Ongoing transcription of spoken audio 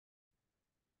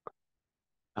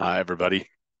Hi, everybody.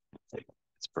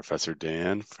 It's Professor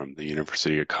Dan from the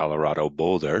University of Colorado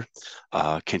Boulder,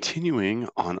 continuing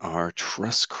on our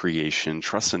truss creation,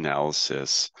 truss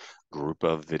analysis group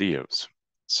of videos.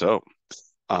 So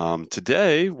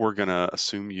today we're going to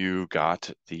assume you got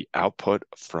the output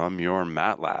from your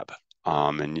MATLAB.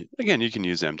 And again, you can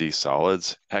use MD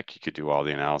solids. Heck, you could do all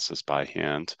the analysis by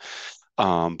hand.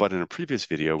 But in a previous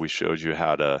video, we showed you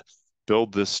how to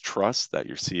build this truss that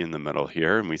you see in the middle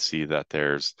here. And we see that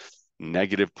there's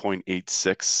negative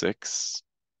 0.866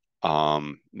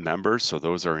 members. So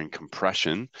those are in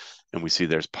compression. And we see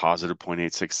there's positive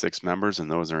 0.866 members, and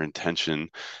those are in tension.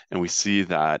 And we see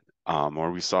that,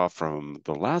 or we saw from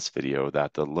the last video,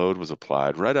 that the load was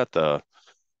applied right at the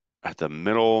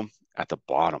middle, at the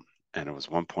bottom, and it was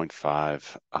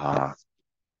 1.5.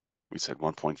 We said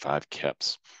 1.5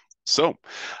 kips. So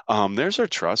there's our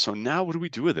truss. So now what do we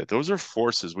do with it? Those are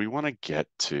forces. We want to get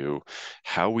to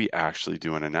how we actually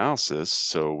do an analysis.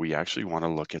 So we actually want to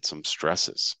look at some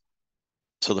stresses.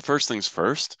 So the first things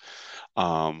first,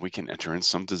 we can enter in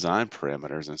some design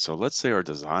parameters. And so let's say our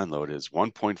design load is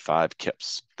 1.5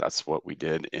 kips. That's what we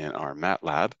did in our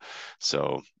MATLAB.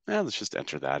 So let's just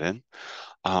enter that in.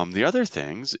 The other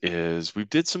things is we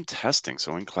did some testing.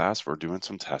 So in class, we're doing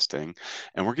some testing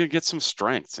and we're going to get some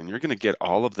strengths, and you're going to get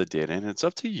all of the data, and it's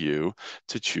up to you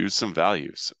to choose some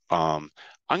values. I'm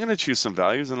going to choose some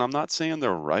values, and I'm not saying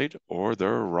they're right or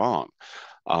they're wrong.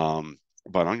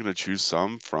 But I'm going to choose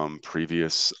some from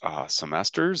previous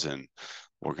semesters, and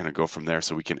we're going to go from there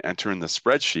so we can enter in the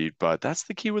spreadsheet. But that's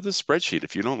the key with the spreadsheet.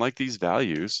 If you don't like these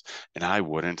values, and I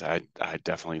wouldn't, I'd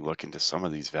definitely look into some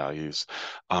of these values.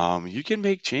 You can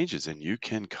make changes and you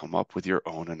can come up with your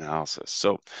own analysis.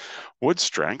 So wood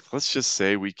strength, let's just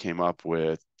say we came up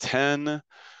with 10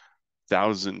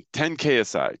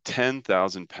 KSI,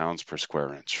 10,000 pounds per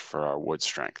square inch for our wood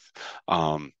strength.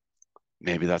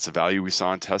 Maybe that's a value we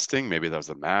saw in testing. Maybe that was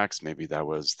the max. Maybe that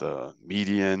was the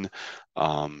median.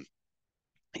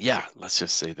 Yeah, let's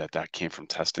just say that that came from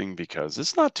testing because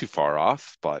it's not too far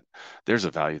off, but there's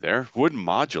a value there. Wood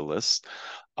modulus,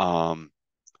 um,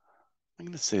 I'm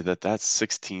going to say that that's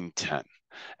 1610.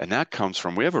 And that comes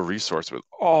from, we have a resource with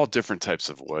all different types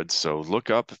of wood. So look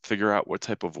up, figure out what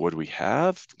type of wood we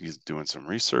have. He's doing some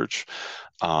research.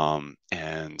 And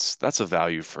that's a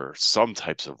value for some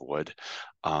types of wood.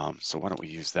 So why don't we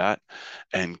use that?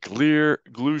 And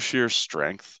glue shear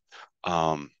strength.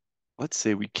 Let's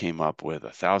say we came up with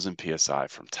 1,000 PSI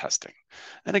from testing.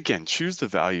 And again, choose the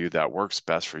value that works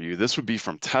best for you. This would be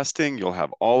from testing. You'll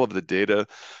have all of the data.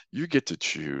 You get to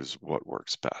choose what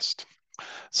works best.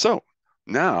 So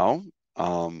now,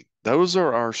 those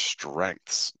are our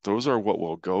strengths. Those are what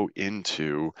will go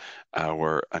into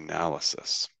our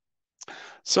analysis.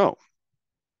 So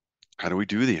how do we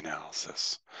do the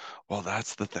analysis? Well,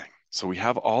 that's the thing. So we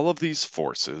have all of these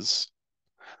forces.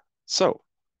 So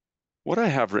what I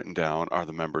have written down are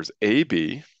the members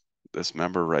AB. This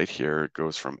member right here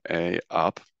goes from A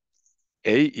up.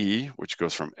 AE, which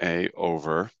goes from A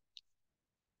over.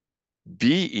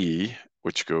 BE,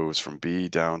 which goes from B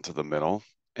down to the middle,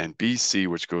 and BC,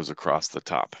 which goes across the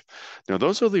top. Now,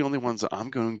 those are the only ones that I'm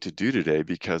going to do today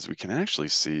because we can actually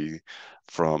see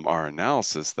from our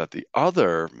analysis that the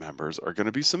other members are going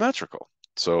to be symmetrical.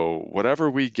 So whatever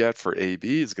we get for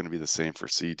AB is going to be the same for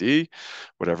CD.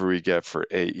 Whatever we get for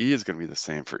AE is going to be the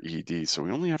same for ED. So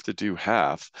we only have to do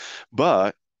half,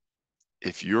 but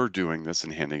if you're doing this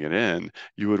and handing it in,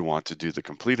 you would want to do the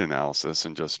complete analysis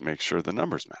and just make sure the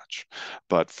numbers match.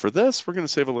 But for this, we're going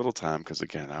to save a little time because,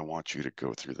 again, I want you to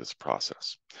go through this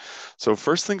process. So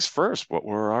first things first, what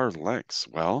were our lengths?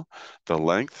 Well, the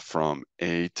length from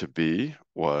A to B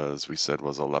was, we said,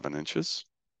 was 11 inches.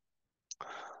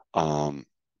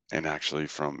 And actually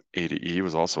from A to E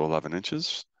was also 11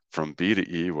 inches. From B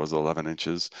to E was 11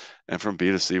 inches. And from B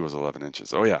to C was 11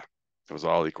 inches. Oh, yeah, it was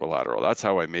all equilateral. That's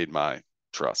how I made my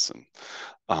truss. And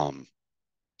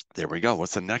there we go.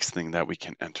 What's the next thing that we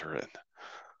can enter in?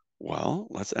 Well,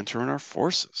 let's enter in our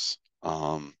forces.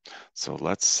 So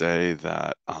let's say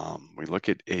that we look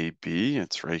at AB,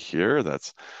 it's right here.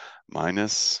 That's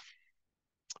minus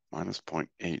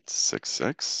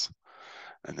 0.866.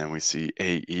 And then we see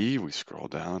AE, we scroll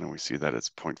down and we see that it's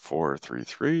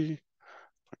 0.433,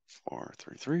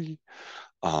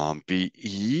 0.433.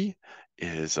 BE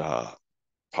is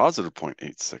positive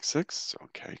 0.866.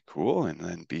 Okay, cool. And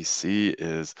then BC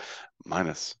is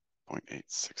minus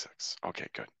 0.866. Okay,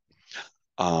 good.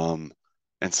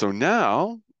 And so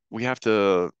now we have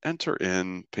to enter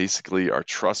in basically our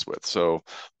truss width. So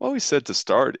what we said to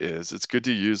start is it's good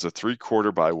to use a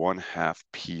 3/4 by 1/2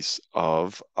 piece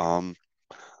of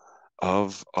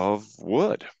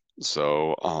wood.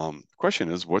 So the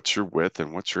question is, what's your width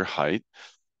and what's your height?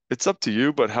 It's up to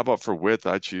you, but how about for width,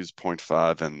 I choose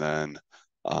 0.5, and then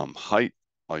height,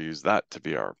 I'll use that to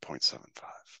be our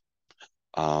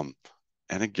 0.75.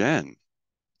 And again,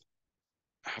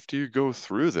 after you go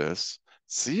through this,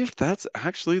 see if that's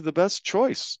actually the best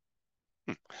choice.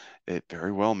 It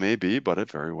very well may be, but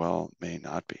it very well may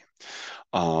not be.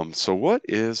 So what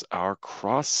is our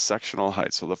cross-sectional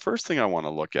height? So the first thing I want to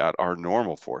look at are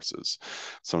normal forces.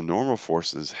 So normal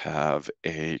forces have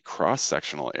a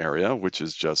cross-sectional area, which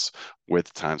is just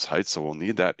width times height. So we'll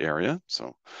need that area.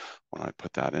 So when I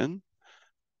put that in,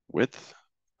 width,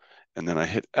 and then I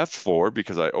hit F4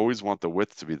 because I always want the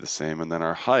width to be the same. And then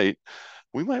our height,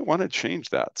 we might want to change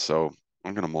that. So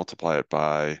I'm going to multiply it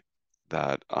by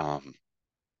that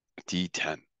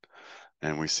D10.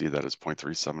 And we see that it's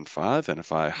 0.375. And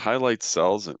if I highlight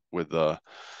cells with the,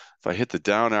 if I hit the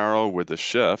down arrow with the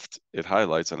shift, it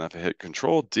highlights. And if I hit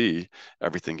Control D,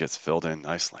 everything gets filled in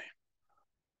nicely.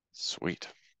 Sweet.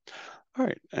 All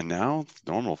right, and now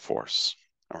normal force,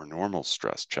 our normal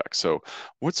stress check. So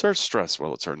what's our stress?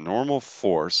 Well, it's our normal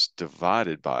force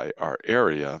divided by our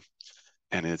area,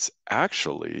 and it's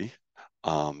actually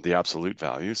the absolute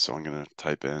value. So I'm going to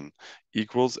type in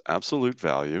equals absolute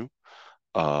value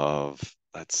of,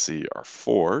 let's see, our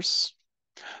force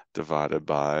divided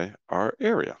by our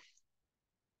area.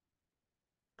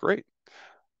 Great.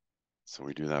 So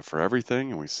we do that for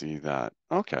everything, and we see that,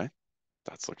 okay,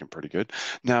 that's looking pretty good.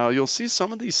 Now you'll see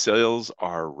some of these cells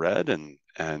are red, and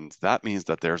that means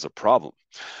that there's a problem.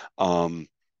 Um,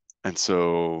 and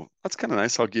so that's kind of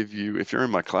nice. I'll give you, if you're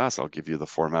in my class, I'll give you the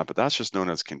format, but that's just known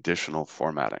as conditional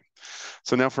formatting.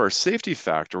 So now for our safety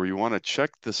factor, we want to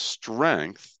check the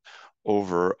strength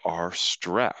over our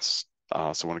stress.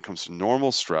 So when it comes to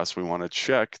normal stress, we want to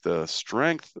check the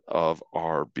strength of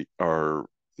our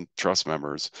truss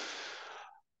members.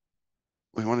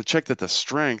 We want to check that the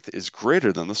strength is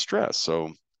greater than the stress.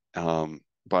 So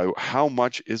by how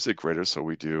much is it greater? So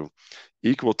we do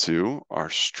equal to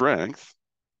our strength.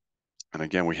 And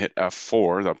again, we hit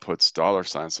F4, that puts dollar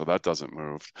signs, so that doesn't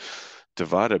move,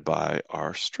 divided by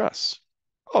our stress.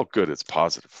 Oh, good, it's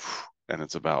positive. And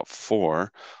it's about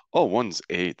 4. Oh, one's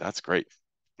 8. That's great.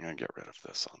 I'm going to get rid of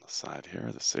this on the side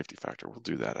here, the safety factor. We'll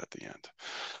do that at the end.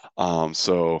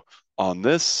 So on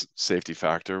this safety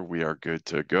factor, we are good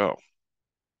to go.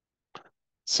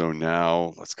 So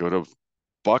now let's go to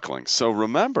buckling. So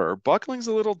remember, buckling's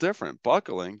a little different.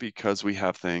 Buckling, because we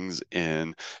have things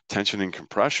in tension and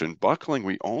compression, buckling,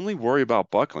 we only worry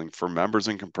about buckling for members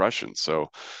in compression.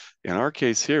 So in our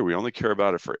case here, we only care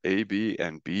about it for A, B,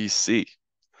 and B, C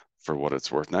for what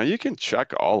it's worth. Now you can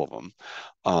check all of them,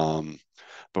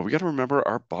 but we got to remember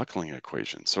our buckling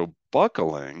equation. So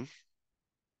buckling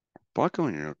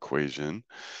equation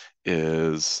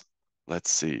is,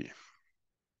 let's see,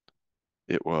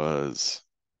 it was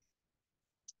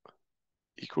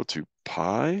equal to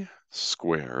pi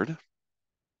squared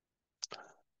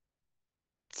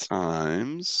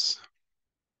times,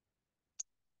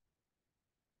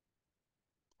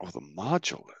 the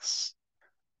modulus,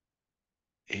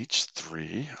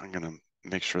 H3. I'm going to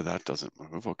make sure that doesn't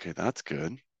move. Okay, that's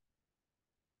good.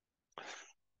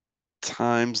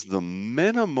 Times the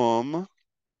minimum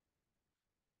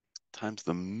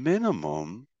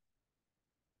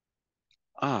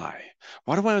I.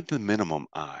 Why do I want the minimum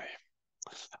I?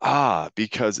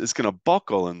 Because it's going to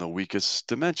buckle in the weakest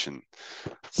dimension.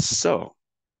 So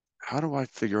how do I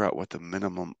figure out what the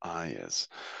minimum I is?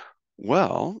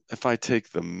 Well, if I take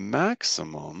the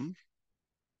maximum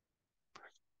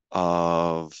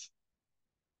of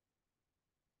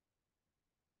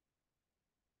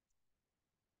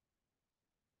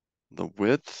the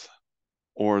width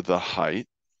or the height,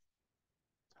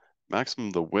 maximum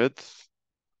of the width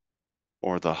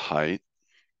or the height,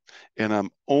 and I'm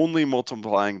only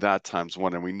multiplying that times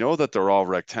 1, and we know that they're all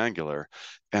rectangular,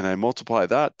 and I multiply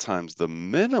that times the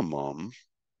minimum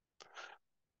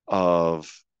of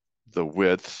the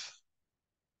width,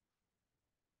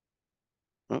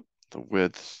 oh,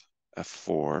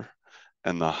 F4,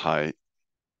 and the height,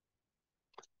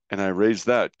 and I raise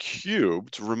that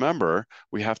cubed. Remember,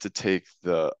 we have to take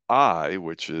the I,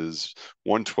 which is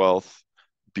 1/12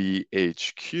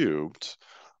 BH cubed.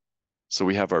 So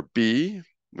we have our B,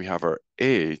 we have our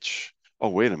H. Oh,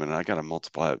 wait a minute, I got to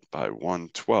multiply it by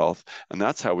 1/12. And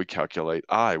that's how we calculate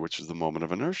I, which is the moment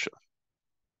of inertia.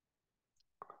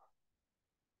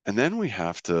 And then we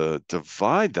have to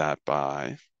divide that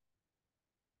by,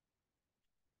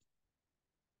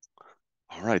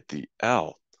 all right, the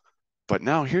L. But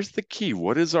now here's the key.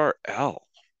 What is our L?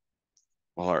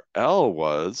 Well, our L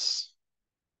was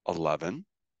 11.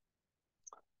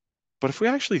 But if we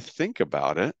actually think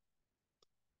about it,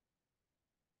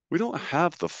 we don't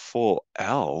have the full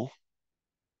L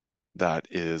that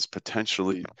is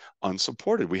potentially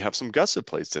unsupported. We have some gusset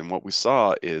plates, and what we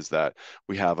saw is that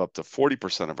we have up to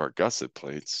 40% of our gusset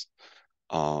plates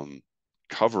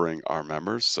covering our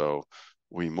members. So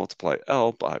we multiply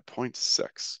L by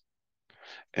 0.6.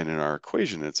 And in our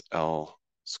equation, it's L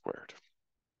squared.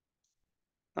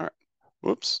 All right.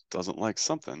 Whoops, doesn't like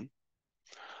something.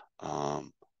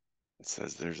 It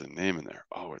says there's a name in there.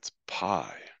 Oh, it's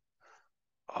pi.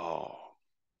 Oh,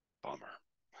 bummer.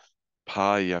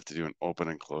 Pi, you have to do an open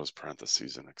and close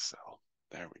parentheses in Excel.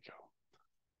 There we go.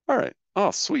 All right. Oh,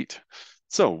 sweet.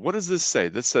 So what does this say?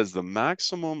 This says the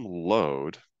maximum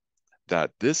load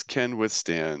that this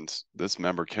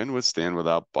member can withstand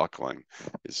without buckling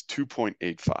is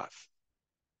 2.85.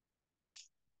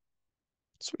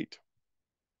 Sweet.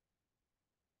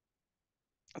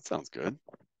 That sounds good.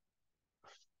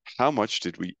 How much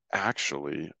did we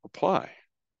actually apply?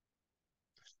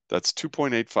 That's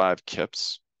 2.85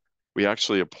 kips. We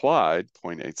actually applied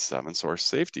 0.87, so our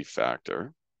safety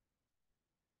factor,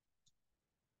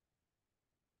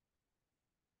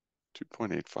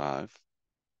 2.85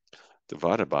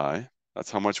 divided by,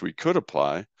 that's how much we could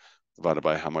apply, divided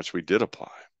by how much we did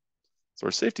apply. So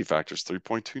our safety factor is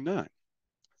 3.29.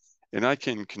 And I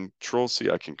can Control-C,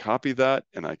 I can copy that,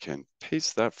 and I can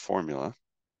paste that formula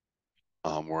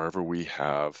wherever we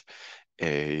have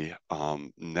a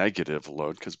negative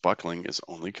load, because buckling is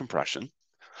only compression.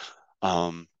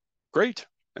 Great.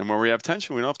 And where we have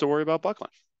tension, we don't have to worry about buckling.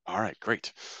 All right,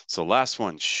 great. So last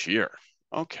one, shear.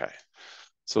 Okay.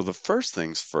 So the first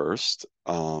things first,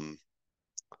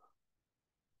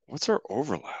 what's our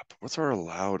overlap? What's our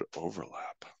allowed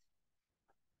overlap?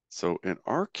 So in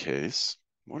our case,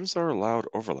 what is our allowed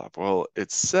overlap? Well,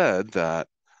 it said that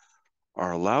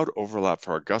our allowed overlap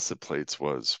for our gusset plates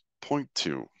was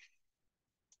 0.2.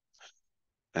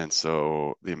 And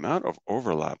so the amount of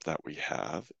overlap that we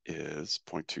have is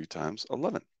 0.2 times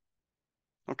 11.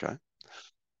 Okay.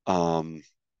 And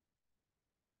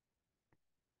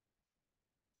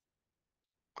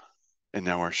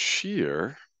now our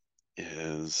shear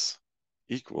is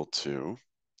equal to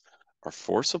our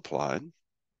force applied.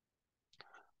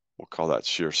 We'll call that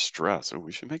shear stress. Oh,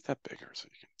 we should make that bigger so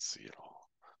you can see it all.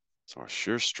 So our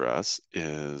shear stress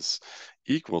is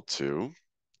equal to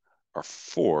our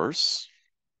force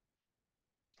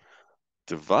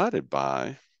divided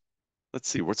by, let's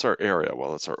see, what's our area?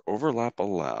 Well, it's our overlap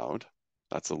allowed.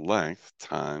 That's a length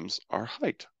times our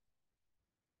height.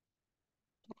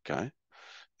 Okay.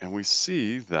 And we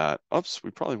see that, oops,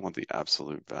 we probably want the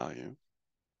absolute value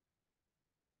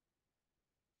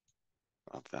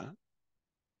of that.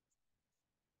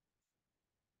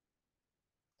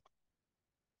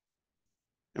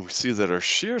 And we see that our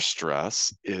shear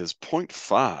stress is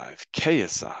 0.5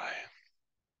 KSI.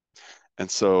 And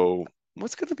so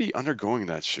what's going to be undergoing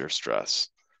that shear stress?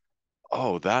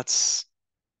 Oh, that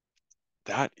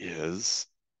is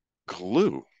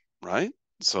glue, right?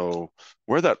 So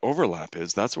where that overlap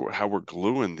is, that's how we're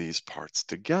gluing these parts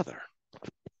together.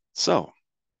 So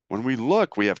when we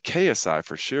look, we have KSI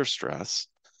for shear stress,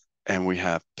 and we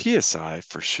have PSI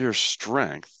for shear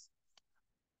strength.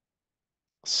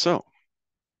 So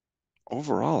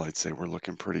overall, I'd say we're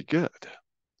looking pretty good.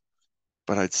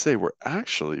 But I'd say we're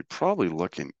actually probably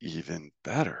looking even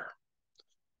better.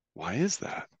 Why is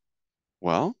that?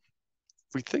 Well,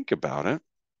 if we think about it,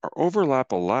 our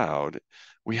overlap allowed,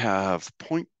 we have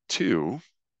 0.2,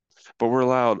 but we're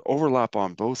allowed overlap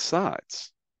on both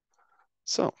sides.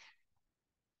 So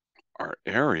our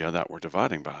area that we're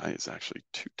dividing by is actually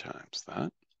 2 times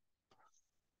that.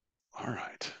 All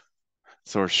right.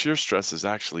 So our shear stress is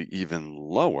actually even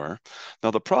lower.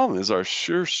 Now the problem is our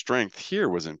shear strength here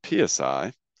was in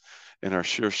PSI, and our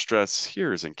shear stress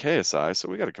here is in KSI, so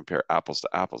we got to compare apples to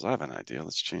apples. I have an idea.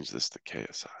 Let's change this to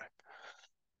KSI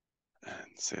and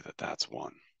say that that's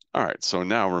 1. All right, so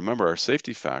now remember our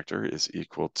safety factor is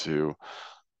equal to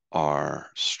our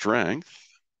strength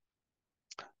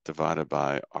divided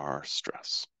by our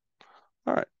stress.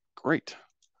 All right, great.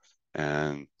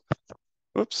 And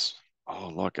oops, oh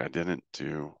look, I didn't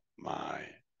do my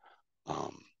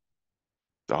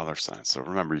 $sign. So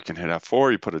remember, you can hit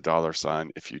F4, you put a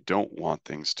 $sign if you don't want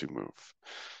things to move.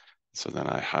 So then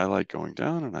I highlight going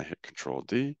down and I hit Control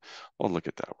D. Well, look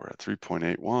at that, we're at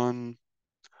 3.81.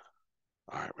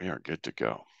 All right, we are good to go.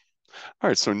 All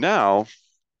right, so now,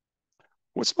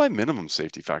 what's my minimum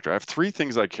safety factor? I have 3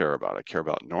 things I care about. I care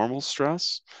about normal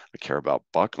stress, I care about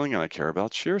buckling, and I care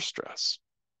about shear stress.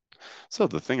 So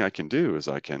the thing I can do is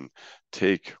I can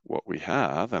take what we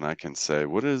have and I can say,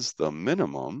 what is the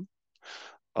minimum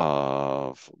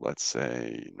of, let's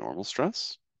say, normal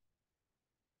stress,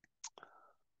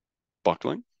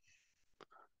 buckling,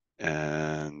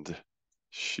 and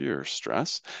shear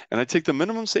stress. And I take the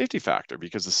minimum safety factor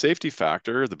because the safety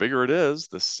factor, the bigger it is,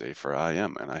 the safer I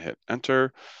am. And I hit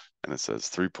enter and it says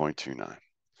 3.29.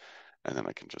 And then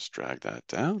I can just drag that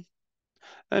down.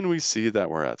 And we see that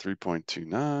we're at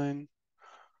 3.29.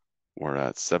 We're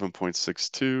at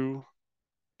 7.62.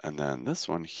 And then this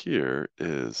one here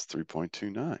is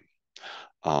 3.29.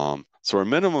 So our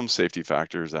minimum safety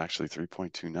factor is actually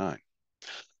 3.29.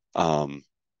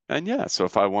 And yeah, so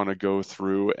if I want to go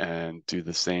through and do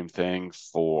the same thing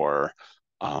for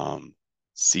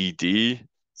CD,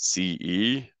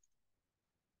 CE,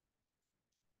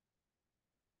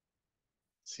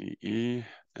 CE,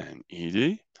 and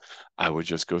ED, I would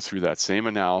just go through that same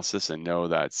analysis and know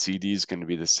that CD is going to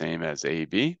be the same as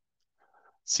AB,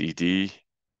 CD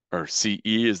or CE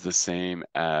is the same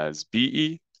as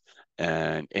BE,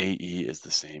 and AE is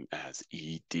the same as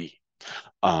ED.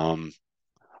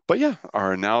 But yeah,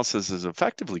 our analysis is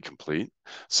effectively complete.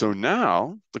 So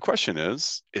now the question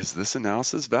is this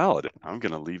analysis valid? I'm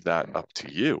going to leave that up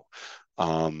to you.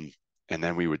 And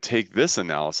then we would take this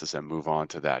analysis and move on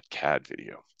to that CAD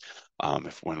video.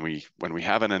 If when we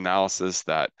have an analysis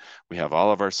that we have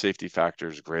all of our safety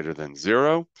factors greater than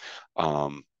 0,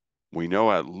 we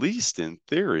know at least in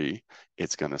theory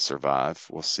it's going to survive.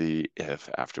 We'll see if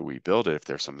after we build it, if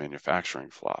there's some manufacturing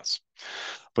flaws.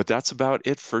 But that's about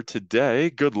it for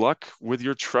today. Good luck with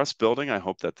your trust building. I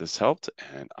hope that this helped,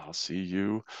 and I'll see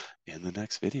you in the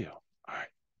next video. All right,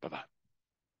 bye-bye.